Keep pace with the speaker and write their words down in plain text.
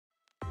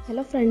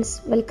Hello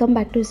friends, welcome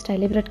back to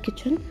Styly Bread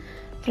Kitchen.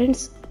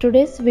 Friends,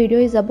 today's video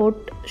is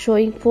about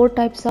showing 4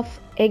 types of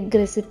egg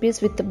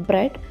recipes with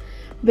bread.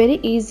 Very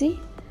easy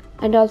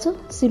and also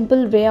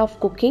simple way of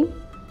cooking.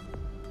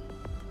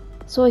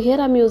 So here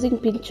I am using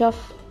pinch of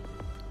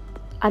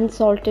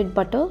unsalted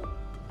butter.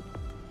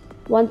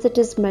 Once it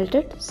is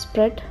melted,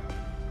 spread.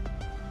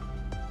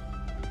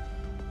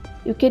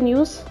 You can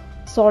use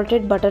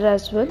salted butter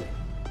as well.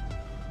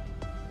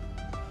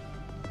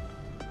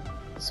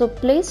 So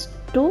place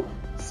 2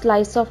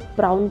 slice of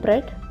brown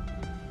bread.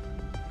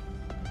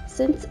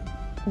 Since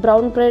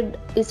brown bread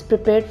is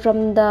prepared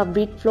from the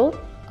wheat flour,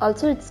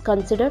 also it's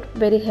considered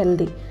very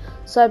healthy,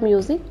 so I'm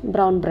using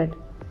brown bread.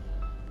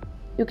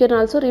 You can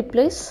also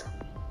replace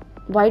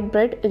white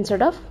bread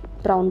instead of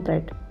brown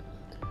bread.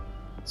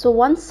 So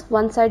once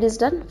one side is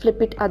done,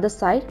 flip it other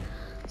side.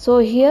 So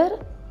here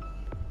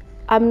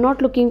I'm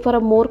not looking for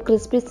a more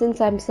crispy, since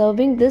I'm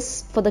serving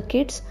this for the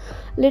kids.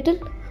 Little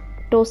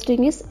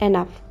toasting is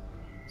enough,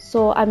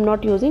 so I'm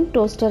not using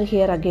toaster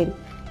here again.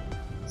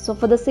 So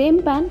for the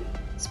same pan,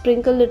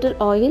 sprinkle little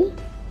oil.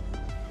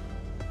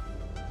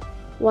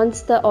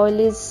 Once the oil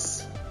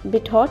is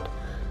bit hot,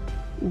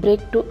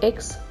 break 2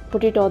 eggs,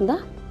 put it on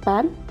the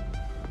pan.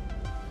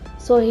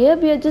 So here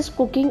we are just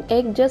cooking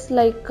egg just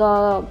like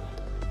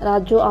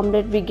Raju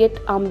omelette. We get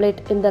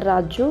omelette in the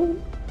Raju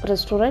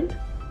restaurant.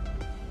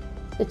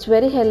 It's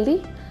very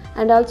healthy,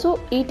 and also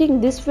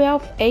eating this way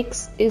of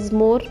eggs is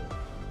more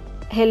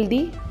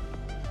healthy.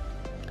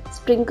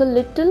 Sprinkle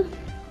little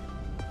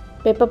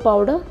pepper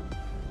powder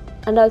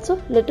and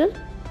also little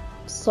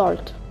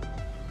salt.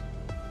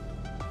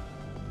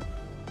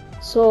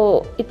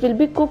 So it will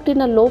be cooked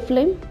in a low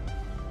flame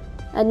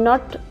and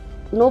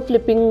no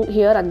flipping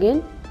here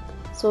again.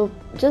 So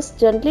just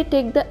gently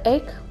take the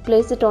egg,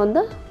 place it on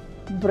the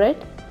bread,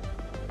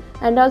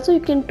 and also you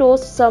can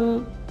toast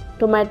some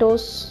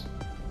tomatoes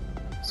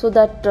so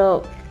that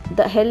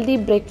the healthy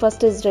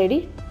breakfast is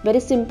ready. Very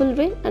simple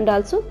way and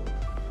also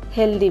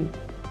healthy.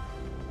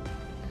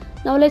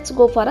 Now let's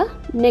go for a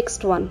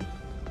next one.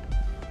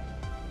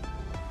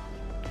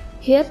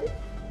 Here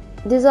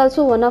this is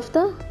also one of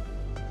the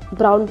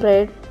brown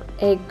bread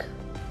egg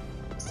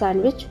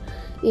sandwich.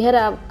 Here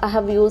I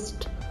have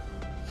used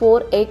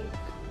 4 egg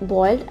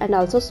boiled and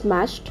also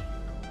smashed.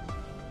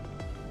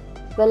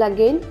 Well,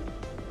 again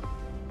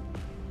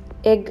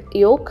egg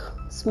yolk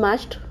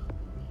smashed.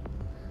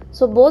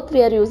 So both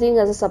we are using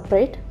as a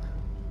separate.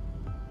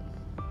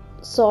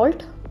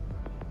 Salt.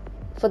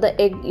 For the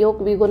egg yolk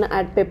we're gonna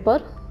add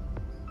pepper,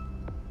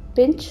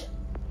 pinch,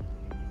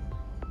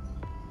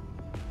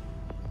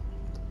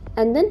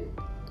 and then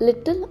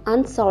little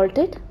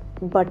unsalted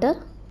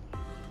butter,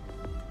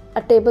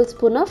 a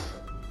tablespoon of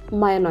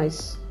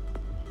mayonnaise.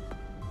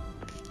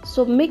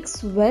 So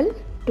mix well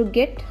to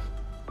get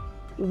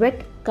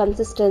wet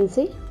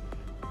consistency.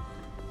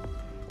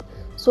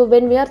 So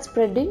when we are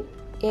spreading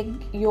egg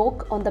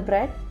yolk on the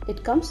bread,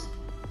 it comes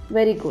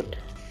very good.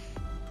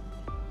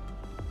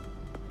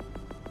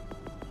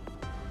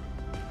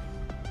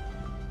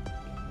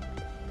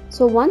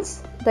 So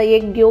once the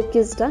egg yolk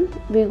is done,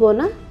 we're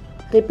gonna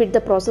repeat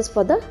the process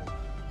for the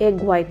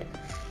egg white.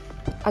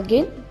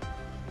 Again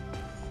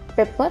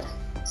pepper,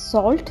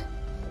 salt,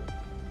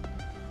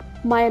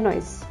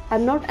 mayonnaise.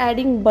 I'm not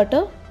adding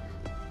butter,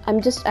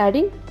 I'm just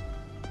adding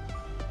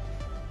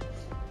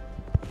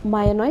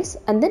mayonnaise,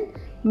 and then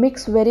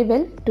mix very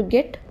well to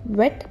get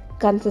wet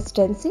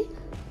consistency.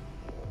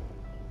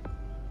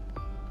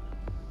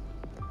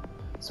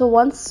 So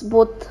once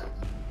both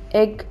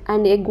egg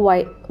and egg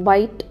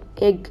white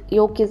egg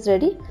yolk is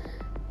ready,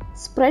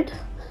 spread.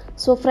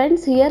 So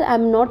friends, here I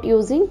am not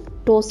using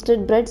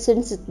toasted bread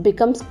since it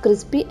becomes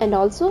crispy and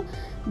also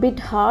bit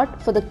hard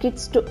for the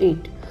kids to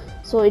eat.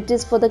 So it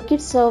is for the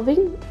kids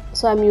serving,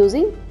 so I am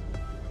using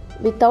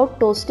without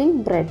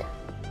toasting bread.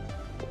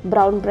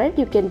 Brown bread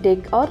you can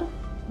take or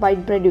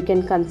white bread you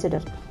can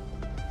consider.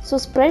 So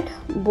spread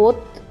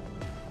both.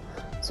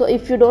 So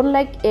if you don't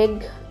like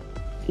egg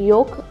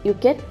yolk, you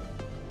can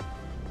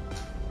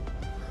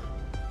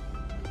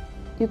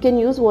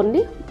use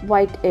only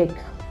white egg.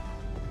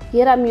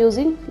 Here I am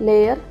using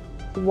layer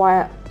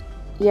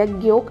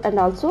egg yolk and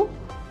also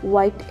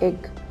white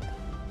egg.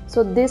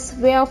 So this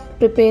way of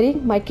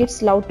preparing my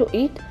kids love to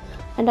eat,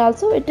 and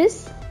also it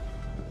is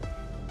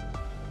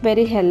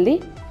very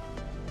healthy.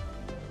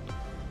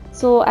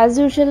 So as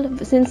usual,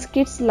 since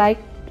kids like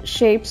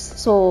shapes,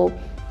 so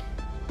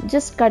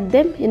just cut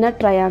them in a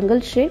triangle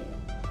shape.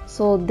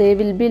 So they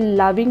will be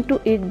loving to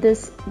eat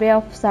this way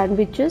of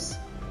sandwiches.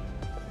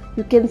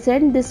 You can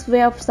send this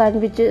way of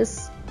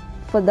sandwiches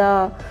for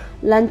the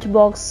lunch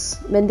box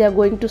when they are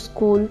going to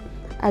school,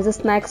 as a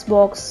snacks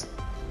box,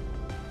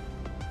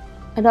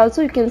 and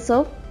also you can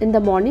serve in the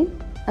morning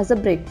as a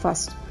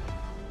breakfast.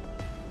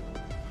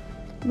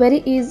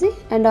 Very easy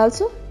and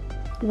also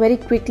very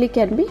quickly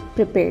can be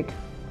prepared.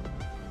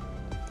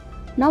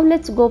 Now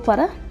let's go for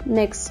a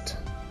next.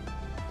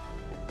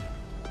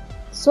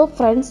 So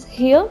friends,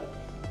 here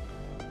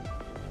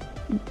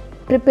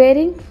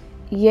preparing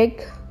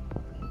egg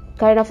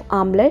kind of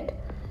omelette.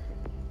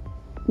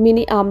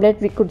 mini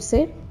omelette, we could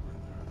say.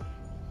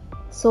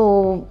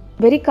 So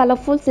very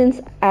colorful,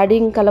 since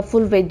adding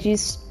colorful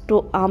veggies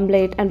to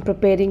omelette and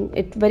preparing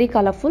it very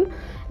colorful.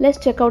 Let's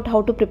check out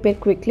how to prepare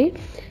quickly.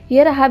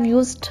 Here I have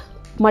used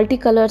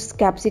multicolors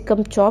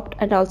capsicum chopped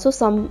and also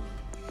some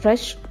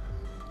fresh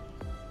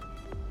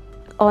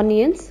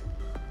onions.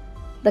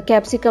 The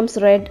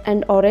capsicums red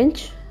and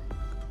orange,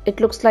 it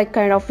looks like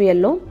kind of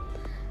yellow,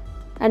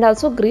 and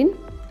also green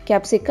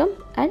capsicum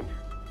and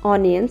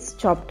onions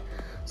chopped.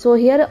 So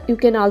here you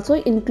can also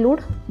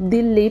include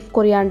dill leaf,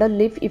 coriander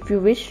leaf if you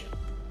wish.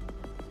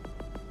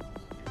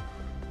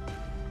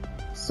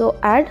 So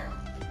add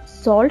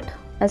salt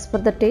as per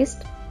the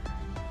taste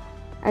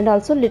and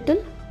also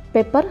little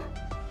pepper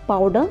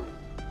powder.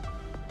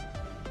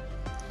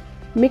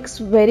 Mix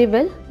very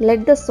well.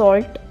 Let the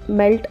salt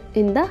melt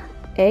in the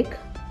egg.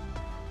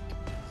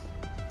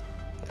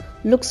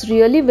 Looks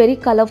really very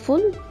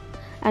colorful,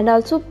 and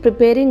also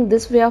preparing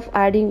this way of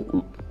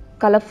adding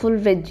colorful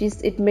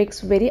veggies, it makes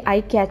very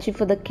eye catchy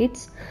for the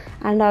kids,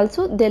 and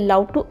also they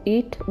love to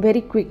eat very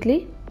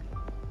quickly.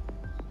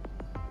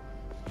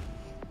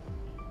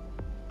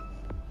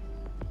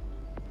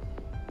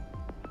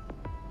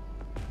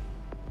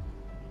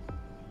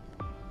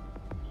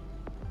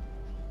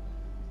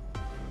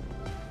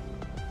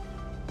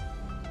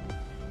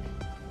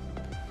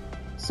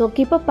 So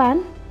keep a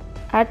pan,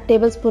 add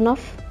tablespoon of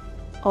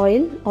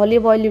oil,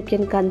 olive oil, you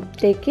can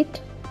take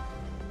it.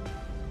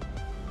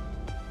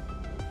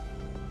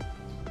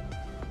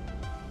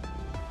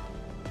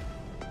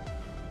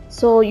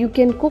 So you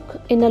can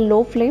cook in a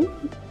low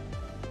flame.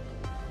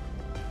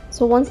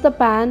 So once the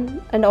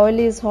pan and oil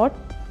is hot,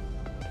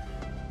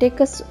 take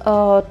a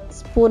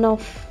spoon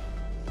of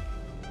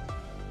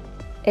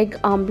egg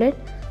omelette,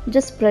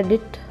 just spread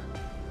it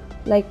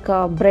like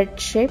a bread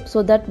shape,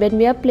 so that when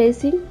we are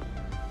placing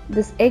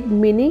this egg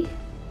mini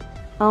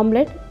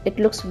omelette, it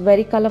looks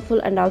very colorful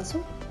and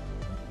also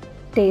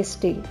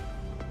tasty.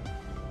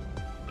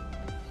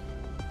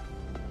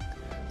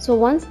 So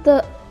once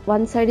the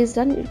one side is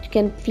done, you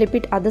can flip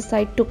it other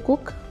side to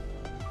cook,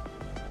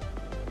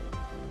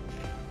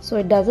 so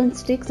it doesn't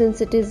stick,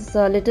 since it is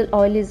little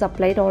oil is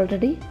applied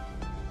already.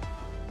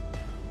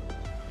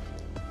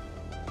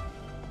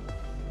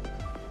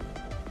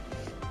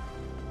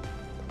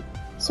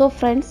 So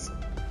friends,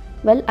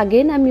 well,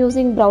 again I'm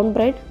using brown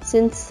bread,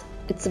 since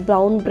its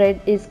brown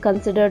bread is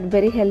considered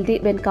very healthy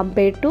when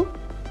compared to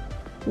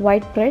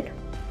white bread.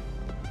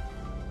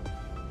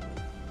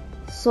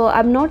 So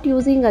I'm not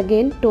using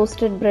again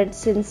toasted bread,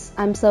 since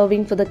I'm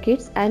serving for the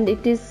kids and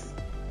it is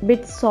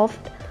bit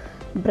soft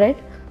bread.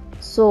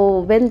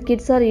 So when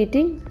kids are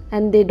eating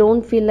and they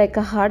don't feel like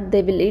a hard,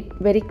 they will eat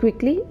very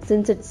quickly,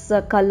 since it's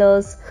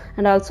colors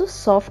and also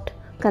soft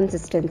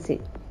consistency.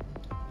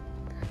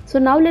 So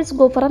now let's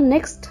go for our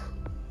next.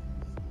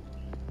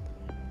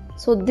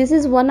 So this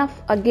is one of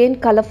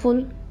again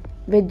colorful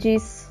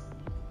veggies,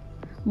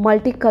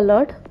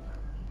 multicolored,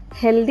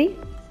 healthy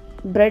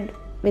bread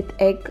with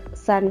egg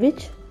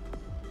sandwich.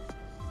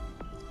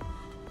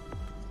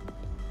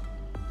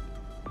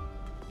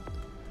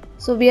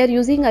 So we are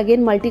using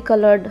again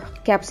multicolored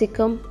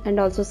capsicum and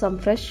also some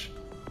fresh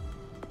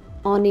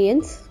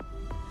onions.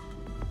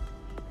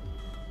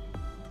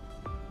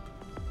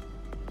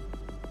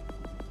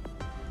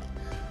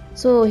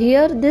 So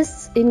here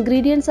these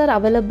ingredients are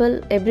available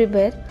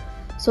everywhere.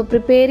 So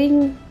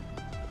preparing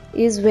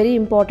is very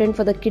important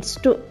for the kids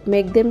to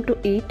make them to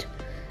eat.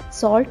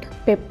 Salt,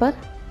 pepper,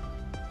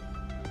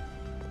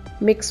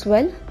 mix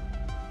well.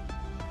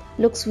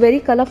 Looks very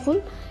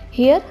colorful.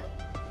 Here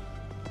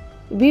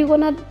we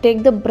gonna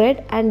take the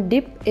bread and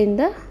dip in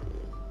the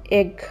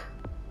egg.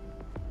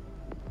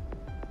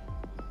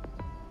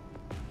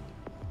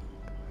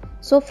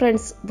 So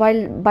friends,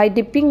 while by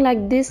dipping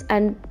like this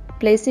and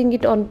placing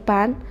it on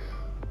pan,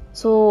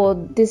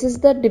 so this is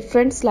the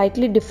different,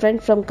 slightly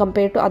different from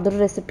compared to other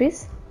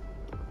recipes.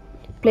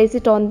 Place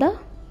it on the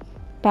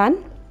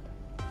pan.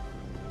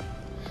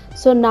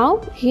 So now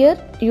here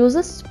use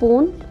a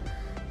spoon,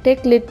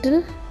 take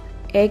little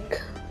egg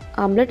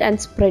omelette and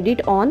spread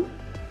it on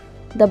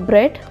the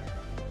bread.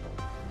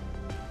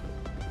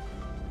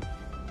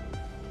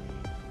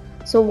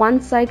 So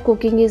one side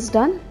cooking is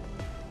done,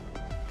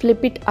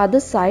 flip it other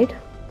side.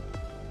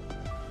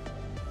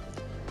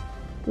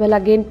 Well,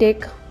 again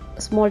take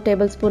a small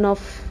tablespoon of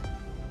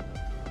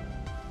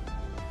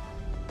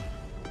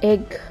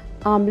egg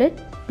omelette,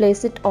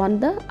 place it on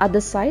the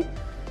other side.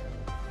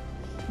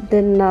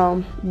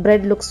 Then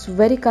bread looks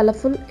very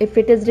colorful. If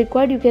it is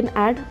required, you can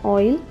add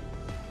oil.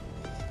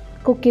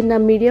 Cook in a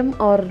medium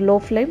or low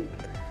flame.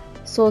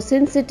 So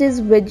since it is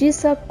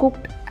veggies are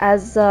cooked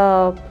as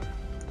a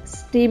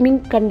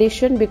steaming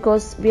condition,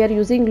 because we are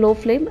using low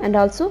flame and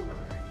also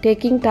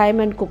taking time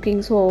and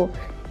cooking, so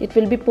it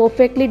will be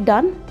perfectly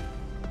done.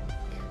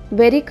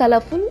 Very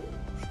colorful,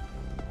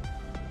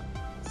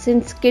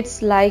 since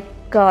kids like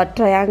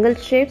triangle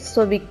shapes,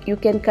 so you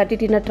can cut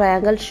it in a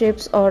triangle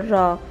shapes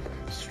or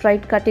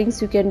straight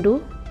cuttings you can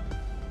do.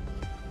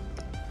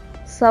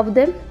 Serve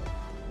them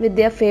with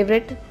their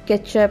favorite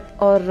ketchup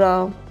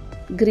or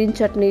green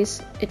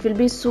chutneys. It will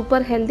be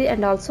super healthy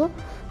and also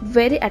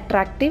very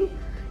attractive.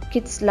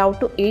 Kids love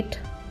to eat.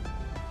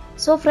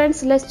 So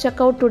friends, let's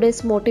check out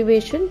today's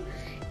motivation.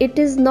 It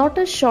is not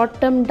a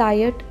short-term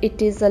diet,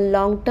 it is a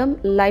long-term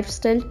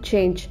lifestyle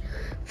change.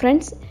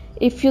 Friends,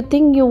 if you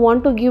think you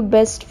want to give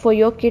best for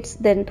your kids,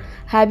 then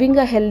having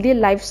a healthy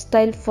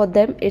lifestyle for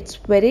them, it's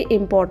very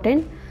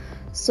important.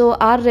 So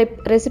our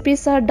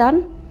recipes are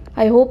done.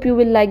 I hope you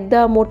will like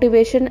the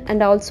motivation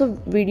and also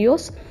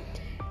videos.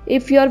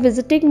 If you are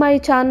visiting my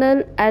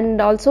channel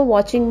and also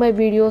watching my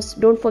videos,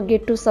 don't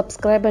forget to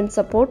subscribe and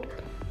support.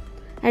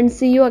 And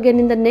see you again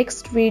in the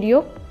next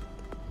video.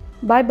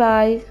 Bye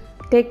bye.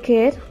 Take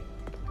care.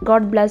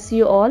 God bless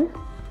you all.